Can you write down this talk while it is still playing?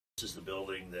This is the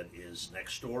building that is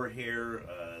next door here,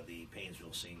 the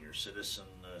Painesville Senior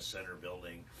Center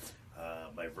building.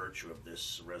 By virtue of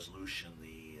this resolution,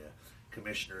 the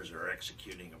commissioners are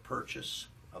executing a purchase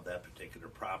of that particular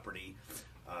property.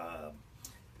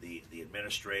 The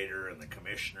administrator and the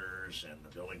commissioners and the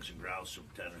buildings and grounds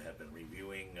superintendent have been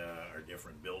reviewing our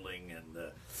different building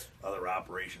and other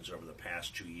operations over the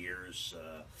past 2 years.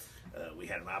 We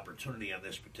had an opportunity on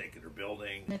this particular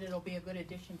building. That it'll be a good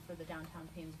addition for the downtown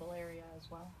Painesville area as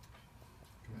well.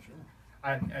 Commissioner.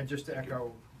 And just to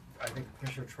echo, I think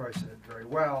Commissioner Troy said it very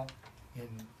well in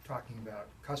talking about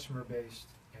customer-based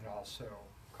and also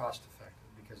cost-effective,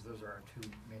 because those are our two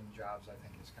main jobs, I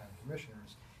think, as county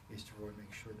commissioners, is to really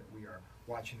make sure that we are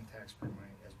watching the taxpayer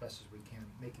money as best as we can,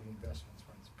 making the investments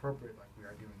when it's appropriate, like we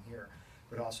are doing here,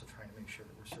 but also trying to make sure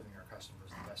that we're serving our customers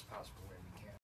the best possible way we